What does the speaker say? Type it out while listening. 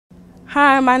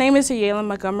Hi, my name is Ayala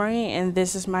Montgomery, and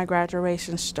this is my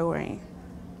graduation story.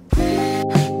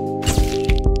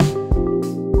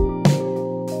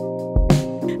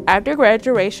 After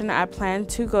graduation, I plan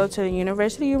to go to the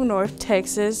University of North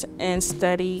Texas and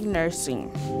study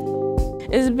nursing.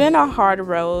 It's been a hard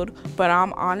road, but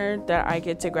I'm honored that I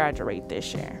get to graduate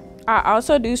this year. I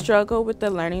also do struggle with the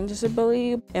learning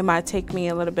disability. It might take me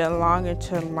a little bit longer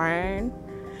to learn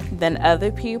than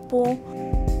other people.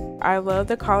 I love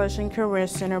the College and Career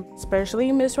Center,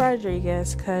 especially Ms.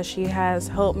 Rodriguez, because she has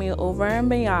helped me over and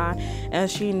beyond, and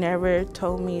she never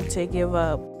told me to give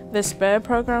up. The SPED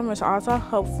program was also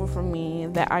helpful for me,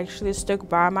 that actually stuck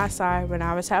by my side when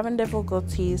I was having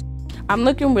difficulties. I'm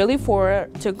looking really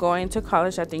forward to going to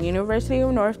college at the University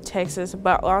of North Texas,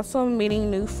 but also meeting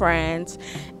new friends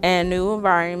and new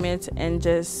environments and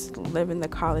just living the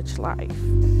college life.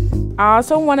 I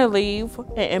also want to leave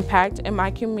an impact in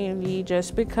my community.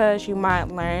 Just because you might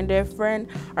learn different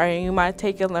or you might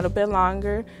take a little bit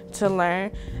longer to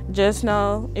learn, just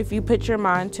know if you put your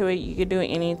mind to it, you can do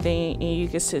anything and you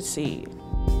can succeed.